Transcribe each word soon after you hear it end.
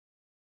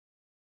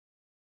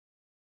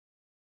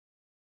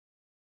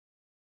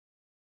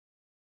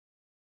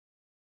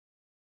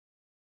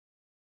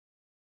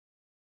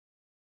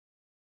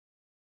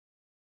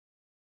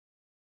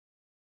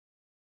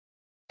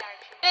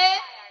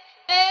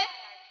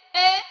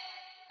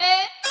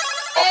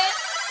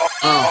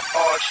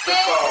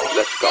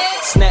Let's go.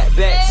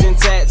 Snapbacks and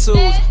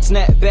tattoos,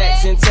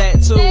 snapbacks and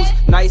tattoos,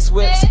 nice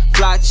whips,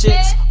 fly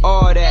chicks,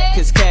 all that,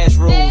 cause cash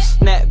rules.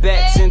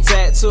 Snapbacks and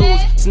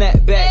tattoos,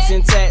 snapbacks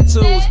and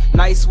tattoos,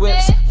 nice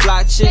whips,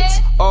 fly chicks,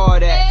 all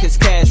that, cause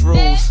cash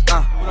rules.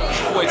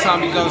 Boy,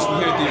 Tommy Guns, we're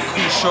here at the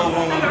cool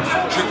showroom.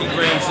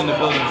 Driicky in the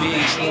building,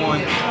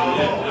 VH1.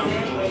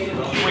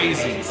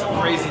 Crazy, it's a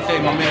crazy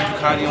thing. My man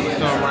Ducatti on the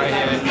film right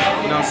here.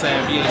 You know what I'm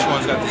saying?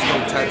 VH1's got this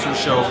dope tattoo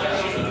show.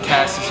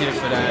 Cass is here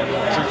for that.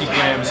 Driicky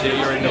is here.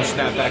 You already know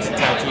Snapbacks and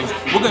tattoos.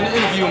 We're gonna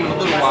interview him in a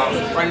little while.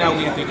 Right now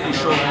we at the cool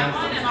showroom.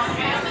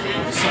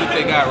 See what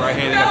they got right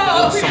here. They got the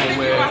old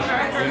somewhere.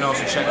 You know,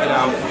 so check it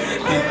out.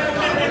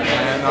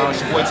 And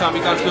it's your boy Tommy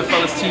Guns,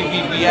 Goodfellaz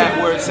TV. We at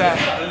where it's at.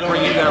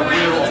 Bringing you that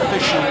real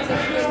official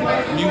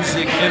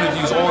music,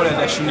 interviews, all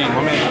that you need.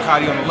 My man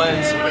Ducatti on the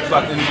lens. He's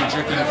about to interview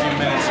Driicky in a few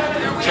minutes.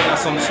 Check out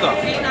some of the stuff.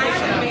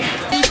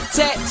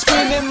 Tat,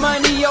 screaming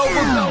money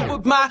over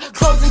my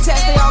clothes and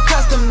tats, they all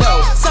custom, no.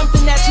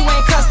 Something that you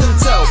ain't custom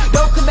to.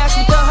 Don't come back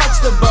with the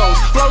Huxtables.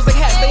 Flows like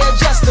hats, they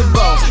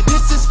adjustable.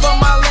 This is for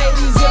my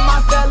ladies and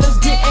my fellas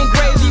getting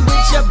gravy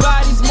with your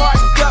bodies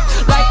marked up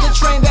like a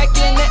train back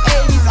in the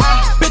 80s.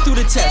 I've been through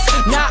the test,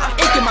 now I'm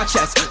inking my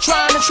chest,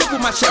 trying to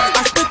triple my chest.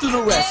 I spit through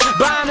the rest,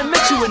 buying to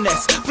meet you a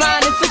nest,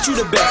 flying and fit you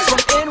the best.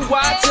 From NY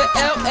to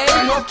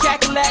LA, North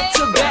Cackalack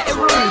to Baton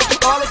Rouge,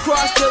 all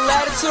across the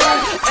latitude,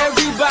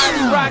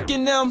 everybody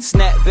rocking them.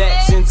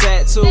 Snapbacks and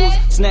tattoos,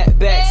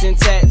 snapbacks and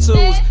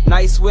tattoos,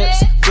 nice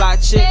whips, fly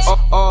chicks,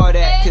 all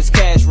that, cause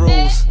cash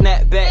rules.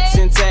 Snapbacks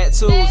and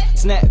tattoos,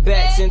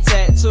 snapbacks and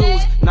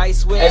tattoos,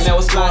 nice whips. Hey man,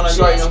 what's going on?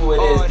 You already know who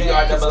it is.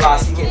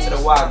 Driicky, get to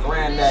the Y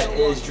Gram, that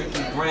is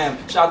Driicky Gram.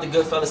 Shout out to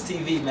Goodfellaz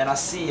TV, man. I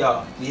see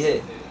y'all. We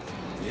hit.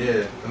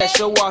 Yeah.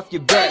 Show off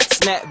your back,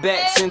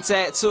 snapbacks and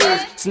tattoos,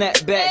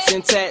 snapbacks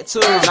and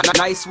tattoos,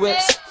 nice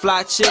whips,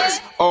 fly chicks,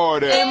 all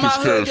that. In my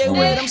hood they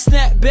wear them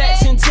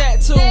snapbacks and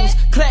tattoos,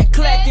 clack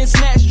clack and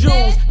snatch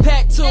jewels,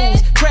 pack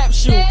tools, crap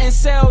shoot and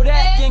sell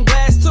that in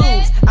glass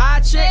tubes.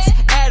 Eye checks,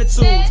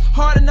 attitudes,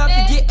 hard enough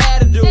to get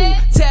attitude,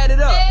 tatted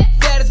up,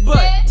 fat as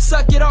butt,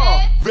 suck it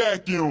all,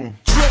 Vacuum.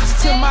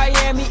 trips to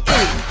Miami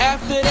Ink.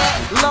 After that,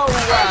 low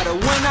rider.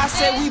 When I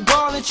say we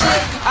ballin'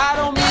 trick, I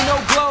don't mean no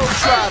globe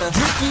trotter.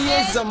 Driicky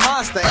is a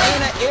monster,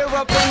 ain't an ear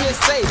up in his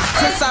safe.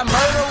 Since I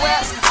murder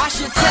raps, I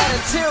should tat a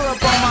tear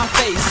up on my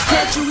face.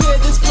 Can't you hear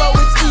this flow?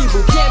 It's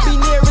evil. Can't be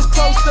near as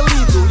close to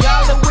lethal.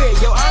 Y'all aware,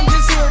 yo, I'm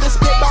just here to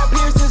spit about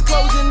piercings,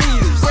 clothes, and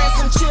needles. Grab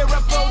some cheer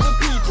up for the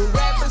people.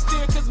 Rappers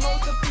fear cause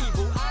most of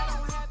people. I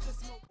don't have to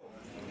smoke.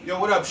 Yo,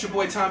 what up? It's your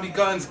boy Tommy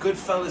Guns,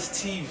 Goodfellaz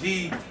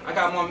TV. I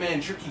got my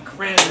man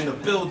Driicky in the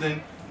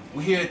building.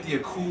 We're here at the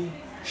cool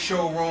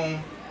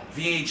showroom.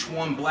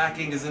 VH1 Black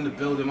Ink is in the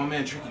building. My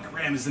man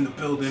Driicky is in the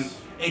building,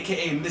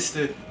 aka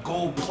Mr.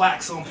 Gold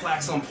Plaques on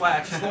Plaques on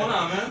Plaques. What's going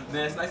on, man?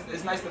 Man,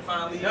 it's nice to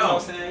finally, you know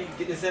what I'm saying,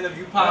 get this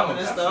interview popping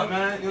and stuff.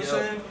 Man, you know what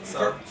I'm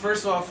saying?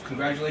 First off,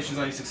 congratulations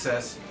on your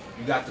success.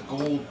 You got the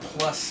Gold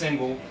Plus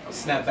single,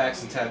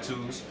 Snapbacks and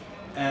Tattoos.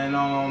 And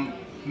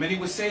many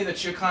would say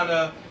that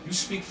you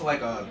speak for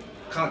like a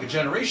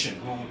generation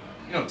who,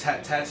 you know,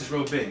 tats is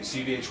real big.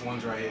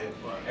 CVH1's right here.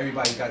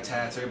 Everybody's got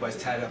tats. Everybody's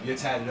tatted up. You're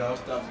tatted up.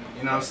 You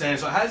know what I'm saying?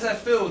 So how does that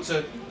feel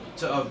to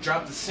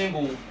drop the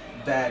single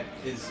that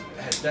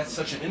that's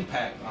such an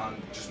impact on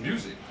just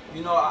music?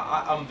 You know,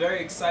 I'm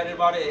very excited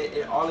about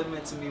it. All it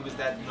meant to me was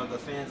that, you know, the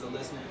fans are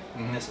listening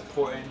and they're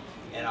supporting.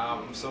 And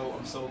I'm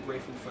so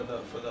grateful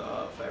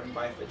for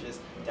everybody for just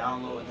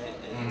downloading it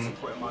and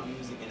supporting my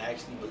music and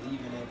actually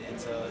believing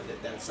into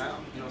that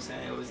sound. You know what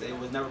I'm saying? It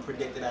was never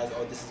predicted as,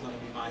 oh, this is going to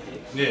be my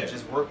hit. Yeah.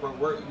 Just work.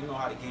 You know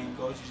how the game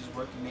goes. You just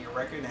work, you make a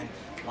record, and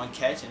one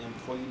catch, and then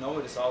before you know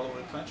it, it's all over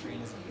the country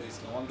and it's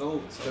going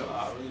gold. So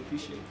I really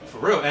appreciate that. For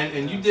real.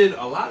 And you did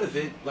a lot of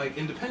it like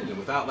independent,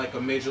 without like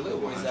a major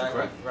label. Exactly.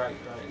 Correct? Right.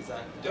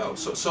 Exactly. Yo.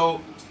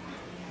 So.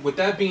 With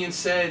that being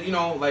said, you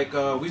know, like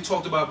we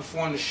talked about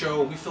before on the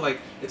show, we feel like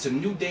it's a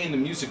new day in the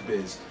music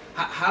biz.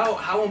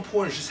 How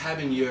important is just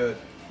having your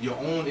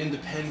own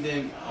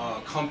independent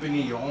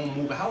company, your own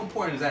movement? How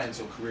important is that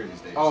into a career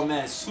these days? Oh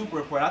man, super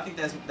important. I think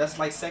that's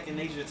like second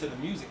nature to the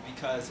music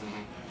because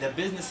the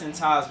business in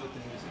ties with the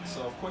music.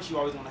 So of course you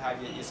always want to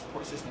have your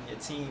support system, your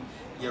team,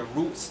 your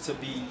roots to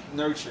be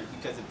nurtured,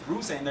 because if the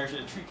roots ain't nurtured,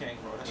 the tree can't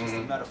grow. That's just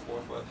a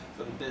metaphor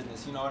for the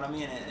business, you know what I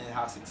mean, and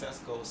how success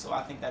goes. So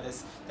I think that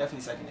is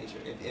definitely second nature.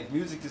 If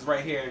music is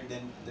right here,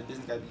 then the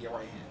business got to be your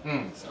right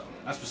hand. So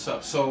that's what's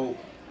up. So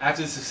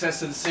after the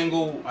success of the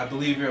single, I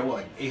believe you're at what,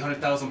 like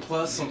 800,000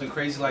 plus, something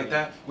crazy like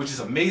that, which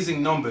is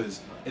amazing numbers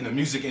in the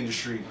music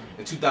industry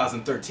in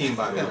 2013,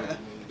 by the way.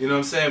 You know what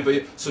I'm saying?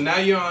 But so now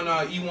you're on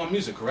E1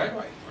 Music, correct?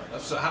 Right.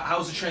 So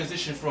how's the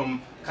transition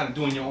from kind of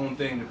doing your own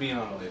thing to being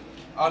on a label?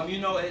 You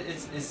know,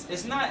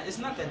 it's not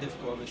that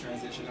difficult of a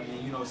transition. I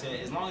mean, you know,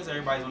 as long as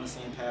everybody's on the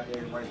same path,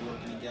 everybody's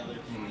working together,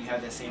 you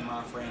have that same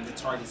mind frame, the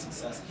target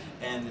success,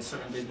 and the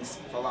certain business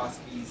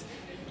philosophies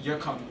you're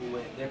comfortable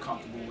with, they're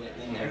comfortable with,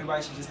 and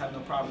everybody should just have no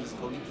problem. Just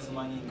go get this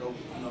money and go,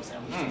 you know what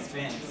I'm saying, with these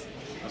fans.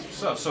 That's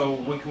what's up. So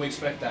when can we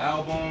expect the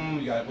album?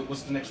 You got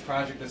what's the next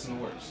project that's in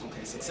the works?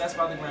 Okay, Success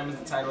by the Gram is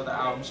the title of the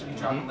album. Should be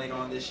dropping later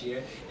on this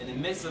year. In the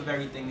midst of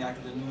everything,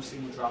 after the new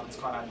single drop, it's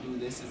called I Do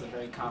This. It's a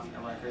very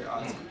confident record.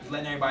 It's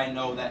letting everybody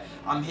know that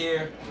I'm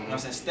here. You know what I'm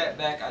saying? Step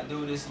back, I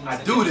do this. You know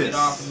what I'm saying? Get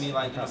off of me,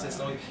 like, you know what I'm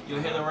saying? So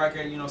you'll hear the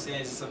record, you know what I'm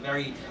saying? It's just a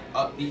very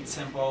upbeat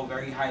tempo,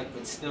 very hype,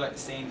 but still at the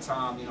same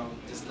time, you know,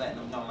 just letting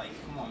them know, like,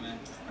 come on, man,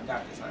 I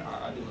got this.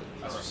 I do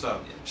it. That's what's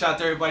up. Shout out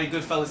to everybody,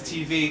 Goodfellaz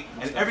TV,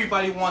 and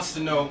everybody wants to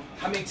know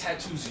how many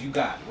tattoos you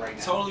got right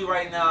now. Totally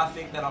right now, I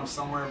think that I'm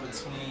somewhere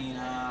between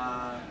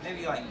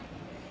maybe like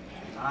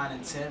 9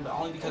 and 10, but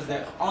only because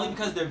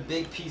they're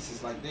big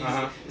pieces. Like these,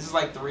 this is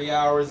like 3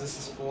 hours. This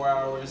is 4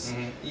 hours.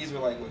 These were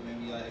like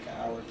maybe like an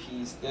hour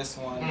piece. This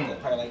one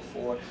probably like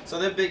 4. So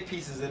they're big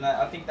pieces, and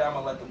I think that I'm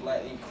gonna let the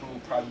Black Ink crew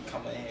probably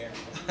come in here.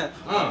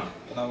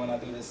 You know, when I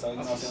do this, so you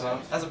know, what I'm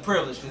saying? That's a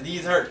privilege because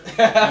these hurt.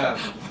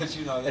 But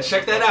you know, and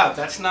check that out.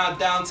 That's not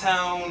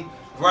downtown.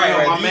 Right, you know,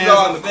 right. my man's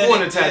on the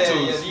corner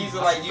tattoos. Yeah, these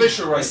are like you're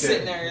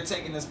sitting there, you're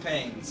taking this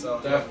pain. So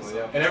definitely,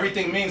 yeah. And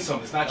everything means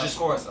something. It's not just of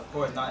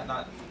course,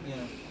 not you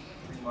know,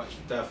 pretty much.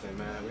 Definitely,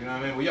 man. You know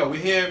what I mean? Well, yo, we're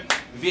here.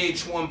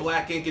 VH1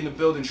 Black Ink in the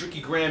building.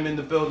 Driicky Graham in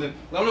the building.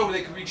 Let them know where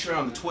they can reach you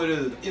on the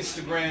Twitter, the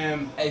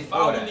Instagram. Hey,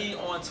 follow me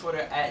on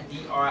Twitter at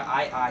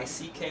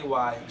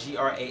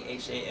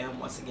DRIICKYGRAHAM.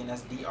 Once again,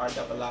 that's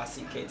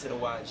DRIICK to the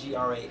Y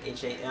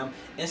GRAHAM.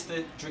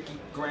 Insta Driicky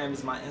Graham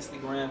is my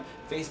Instagram.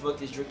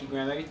 Facebook is Driicky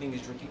Graham. Everything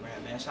is Driicky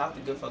Graham, man. Shout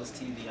out to Goodfellaz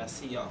TV. I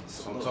see y'all.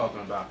 That's what I'm talking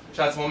about.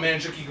 Shout out to my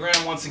man Driicky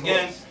Graham once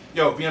again.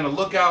 Yo, be on the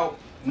lookout.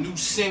 New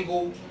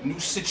single, new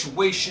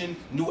situation,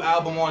 new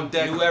album on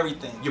deck. New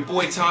everything. Your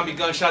boy Tommy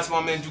Gunn. Shout out to my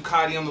man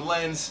Ducatti on the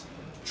lens.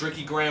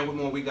 Driicky Graham, what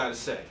more we gotta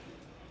say?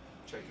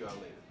 Check you out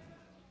later.